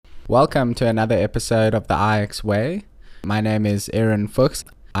Welcome to another episode of the iX Way. My name is Aaron Fuchs.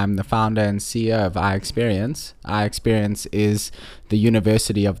 I'm the founder and CEO of iXperience. iXperience is the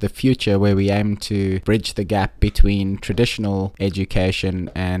university of the future where we aim to bridge the gap between traditional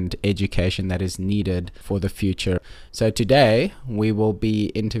education and education that is needed for the future. So today we will be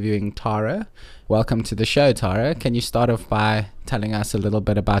interviewing Tarah. Welcome to the show, Tarah. Can you start off by telling us a little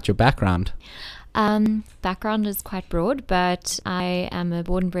bit about your background? Background is quite broad, but I am a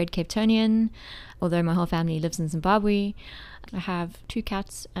born and bred Cape Townian, although my whole family lives in Zimbabwe. I have 2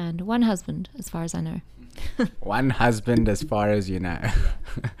 cats and 1 husband, as far as I know. One husband, as far as you know.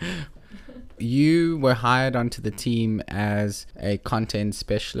 You were hired onto the team as a content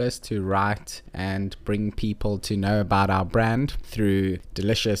specialist to write and bring people to know about our brand through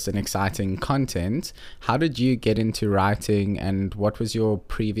delicious and exciting content. How did you get into writing, and what was your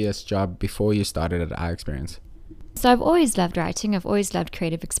previous job before you started at iXperience? So I've always loved writing. I've always loved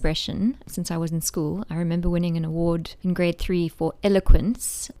creative expression since I was in school. I remember winning an award in grade 3 for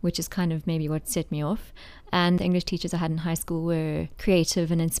eloquence, which is kind of maybe what set me off. And the English teachers I had in high school were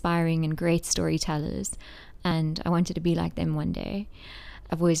creative and inspiring and great storytellers. And I wanted to be like them one day.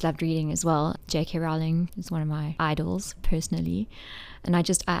 I've always loved reading as well. J.K. Rowling is one of my idols, personally. And I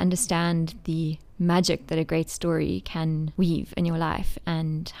understand the magic that a great story can weave in your life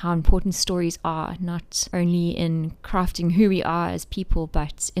and how important stories are, not only in crafting who we are as people,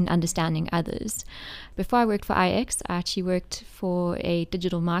 but in understanding others. Before I worked for iX, I actually worked for a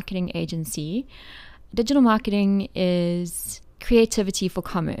digital marketing agency. Digital marketing is creativity for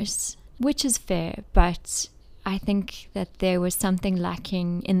commerce, which is fair, but I think that there was something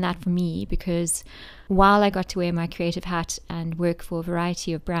lacking in that for me, because while I got to wear my creative hat and work for a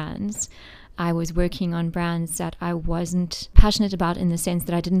variety of brands, I was working on brands that I wasn't passionate about, in the sense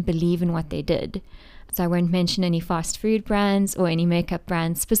that I didn't believe in what they did. So I won't mention any fast food brands or any makeup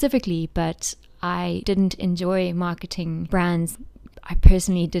brands specifically, but I didn't enjoy marketing brands. I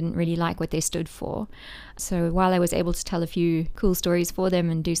personally didn't really like what they stood for. So while I was able to tell a few cool stories for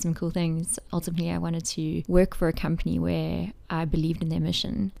them and do some cool things, ultimately I wanted to work for a company where I believed in their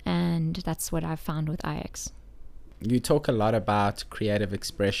mission. And that's what I've found with iX. You talk a lot about creative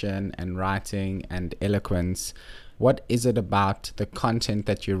expression and writing and eloquence. What is it about the content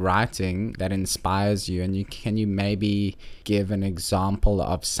that you're writing that inspires you? And can you maybe give an example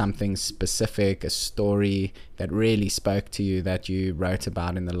of something specific, a story that really spoke to you that you wrote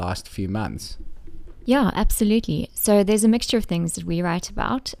about in the last few months? Yeah, absolutely. So there's a mixture of things that we write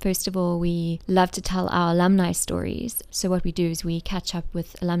about. First of all, we love to tell our alumni stories. So what we do is we catch up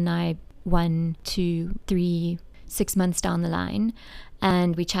with alumni 1, 2, 3, 6 months down the line,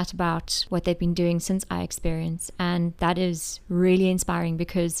 and we chat about what they've been doing since iXperience. And that is really inspiring,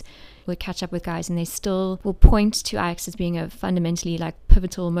 because we'll catch up with guys and they still will point to iX as being a fundamentally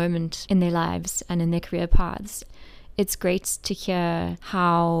pivotal moment in their lives and in their career paths. It's great to hear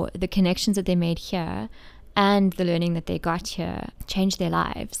how the connections that they made here and the learning that they got here changed their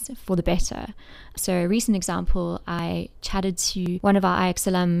lives for the better. So a recent example, I chatted to one of our iX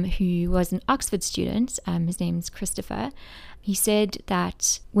alum who was an Oxford student. His name's Christopher. He said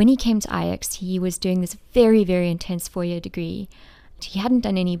that when he came to iX, he was doing this very, very intense 4-year degree. He hadn't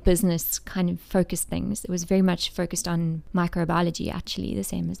done any business kind of focused things. It was very much focused on microbiology, actually, the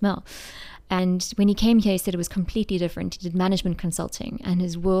same as Mel. And when he came here, he said it was completely different. He did management consulting, and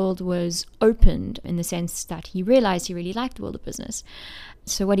his world was opened in the sense that he realized he really liked the world of business.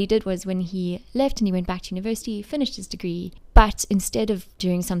 So what he did was, when he left and he went back to university, he finished his degree, but instead of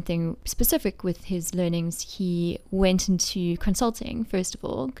doing something specific with his learnings, he went into consulting, first of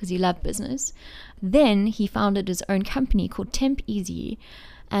all, because he loved business. Then he founded his own company called Temp Easy.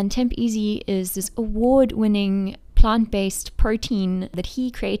 And Temp Easy is this award-winning plant-based protein that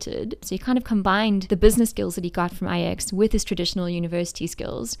he created. So he kind of combined the business skills that he got from iX with his traditional university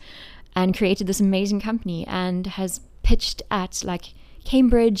skills and created this amazing company, and has pitched at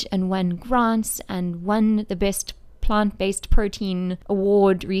Cambridge and won grants and won the best plant-based protein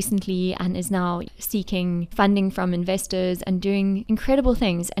award recently, and is now seeking funding from investors and doing incredible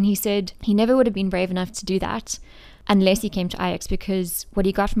things. And he said he never would have been brave enough to do that unless he came to iX, because what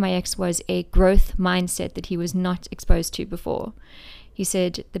he got from iX was a growth mindset that he was not exposed to before. He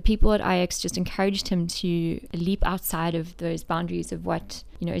said the people at iX just encouraged him to leap outside of those boundaries of what,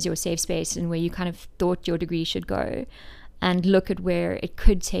 is your safe space and where you kind of thought your degree should go, and look at where it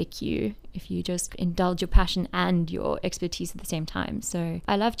could take you if you just indulge your passion and your expertise at the same time. So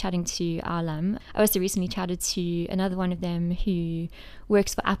I love chatting to our alum. I also recently chatted to another one of them who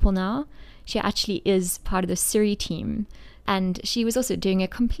works for Apple now. She actually is part of the Siri team. And she was also doing a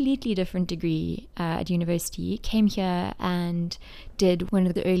completely different degree at university, came here and did one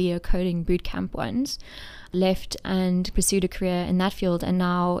of the earlier coding bootcamp ones, left and pursued a career in that field, and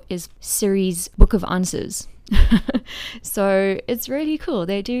now is Siri's Book of Answers. So it's really cool.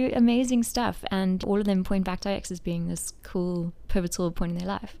 They do amazing stuff, and all of them point back to iX as being this cool, pivotal point in their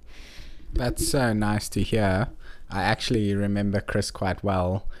life. That's so nice to hear. I actually remember Chris quite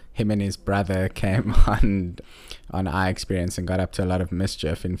well. Him and his brother came on iXperience and got up to a lot of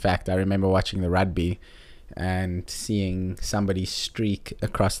mischief. In fact, I remember watching the rugby and seeing somebody streak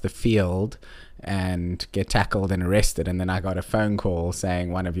across the field and get tackled and arrested, and then I got a phone call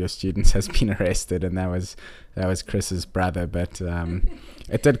saying one of your students has been arrested, and that was Chris's brother. But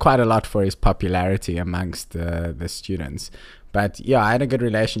it did quite a lot for his popularity amongst the students. But yeah, I had a good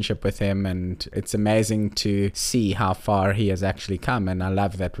relationship with him, and it's amazing to see how far he has actually come. And I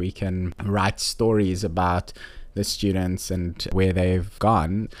love that we can write stories about the students and where they've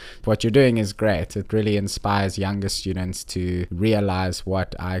gone. What you're doing is great. It really inspires younger students to realize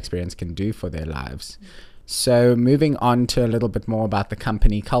what iXperience can do for their lives. So moving on to a little bit more about the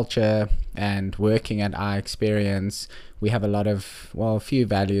company culture and working at iXperience, we have a few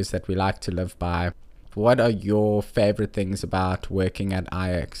values that we like to live by. What are your favorite things about working at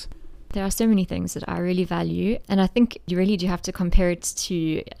iX? There are so many things that I really value, and I think you really do have to compare it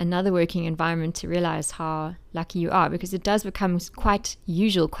to another working environment to realize how lucky you are, because it does become quite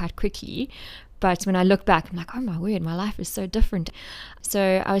usual quite quickly. But when I look back, I'm like, oh my word, my life is so different.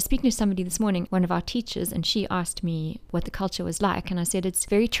 So I was speaking to somebody this morning, one of our teachers, and she asked me what the culture was like, and I said it's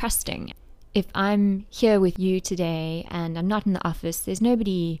very trusting. If I'm here with you today and I'm not in the office, there's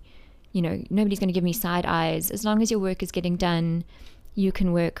nobody's going to give me side eyes. As long as your work is getting done, you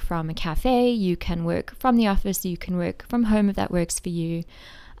can work from a cafe, you can work from the office, you can work from home if that works for you.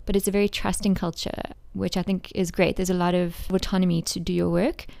 But it's a very trusting culture, which I think is great. There's a lot of autonomy to do your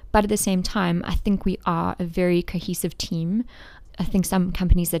work. But at the same time, I think we are a very cohesive team. I think some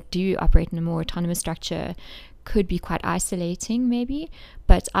companies that do operate in a more autonomous structure could be quite isolating maybe,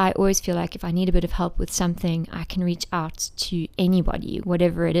 but I always feel like if I need a bit of help with something, I can reach out to anybody,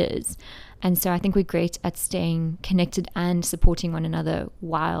 whatever it is. And so I think we're great at staying connected and supporting one another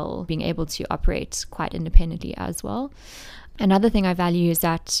while being able to operate quite independently as well. Another thing I value is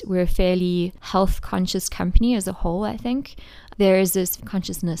that we're a fairly health conscious company as a whole. I think there is this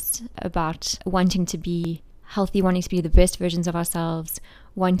consciousness about wanting to be healthy, wanting to be the best versions of ourselves,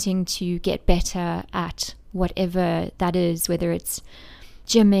 wanting to get better at whatever that is, whether it's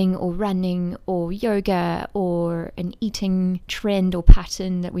gymming or running or yoga or an eating trend or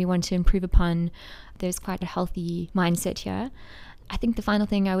pattern that we want to improve upon. There's quite a healthy mindset here. I think the final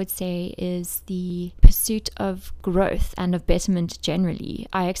thing I would say is the pursuit of growth and of betterment generally.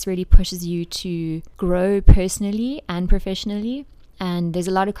 iX really pushes you to grow personally and professionally. And there's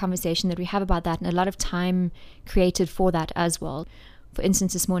a lot of conversation that we have about that and a lot of time created for that as well. For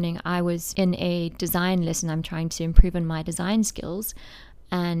instance, this morning I was in a design lesson. I'm trying to improve on my design skills.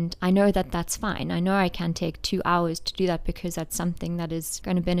 And I know that that's fine. I know I can take 2 hours to do that because that's something that is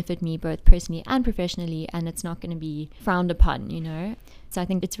going to benefit me both personally and professionally, and it's not going to be frowned upon, So I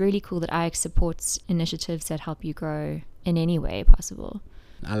think it's really cool that iX supports initiatives that help you grow in any way possible.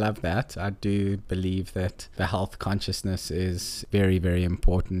 I love that. I do believe that the health consciousness is very, very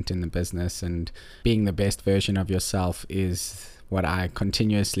important in the business, and being the best version of yourself is what I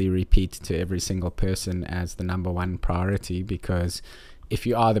continuously repeat to every single person as the number one priority, because if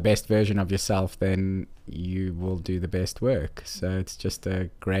you are the best version of yourself, then you will do the best work. So it's just a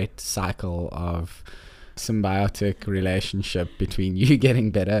great cycle of symbiotic relationship between you getting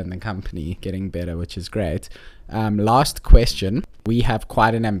better and the company getting better, which is great. Last question. We have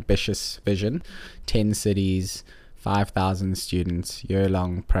quite an ambitious vision, 10 cities, 5,000 students,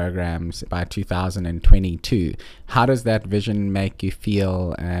 year-long programs by 2022. How does that vision make you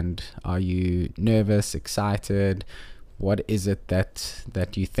feel? And are you nervous, excited? What is it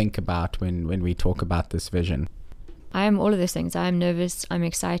that you think about when we talk about this vision? I am all of those things. I am nervous, I'm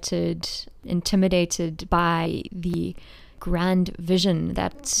excited, intimidated by the grand vision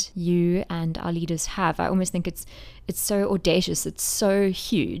that you and our leaders have. I almost think it's so audacious, it's so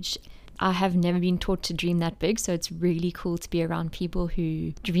huge. I have never been taught to dream that big, so it's really cool to be around people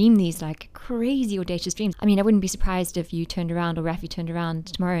who dream these like crazy audacious dreams. I mean, I wouldn't be surprised if you turned around or Rafi turned around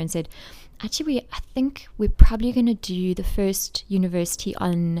tomorrow and said, actually, I think we're probably going to do the first university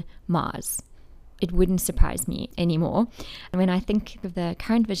on Mars. It wouldn't surprise me anymore. And when I think of the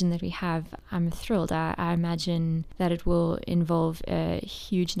current vision that we have, I'm thrilled. I imagine that it will involve a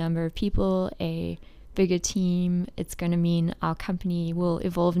huge number of people, a bigger team. It's going to mean our company will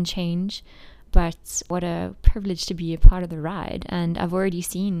evolve and change. But what a privilege to be a part of the ride. And I've already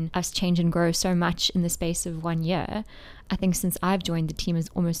seen us change and grow so much in the space of 1 year. I think since I've joined, the team has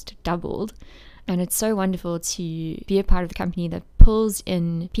almost doubled. And it's so wonderful to be a part of the company that pulls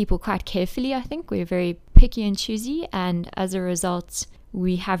in people quite carefully. I think we're very picky and choosy. And as a result,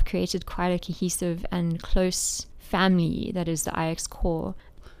 we have created quite a cohesive and close family that is the iX core.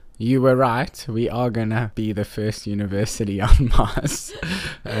 You were right. We are going to be the first university on Mars.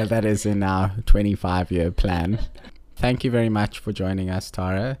 That is in our 25-year plan. Thank you very much for joining us,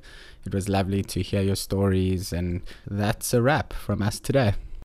 Tarah. It was lovely to hear your stories, and that's a wrap from us today.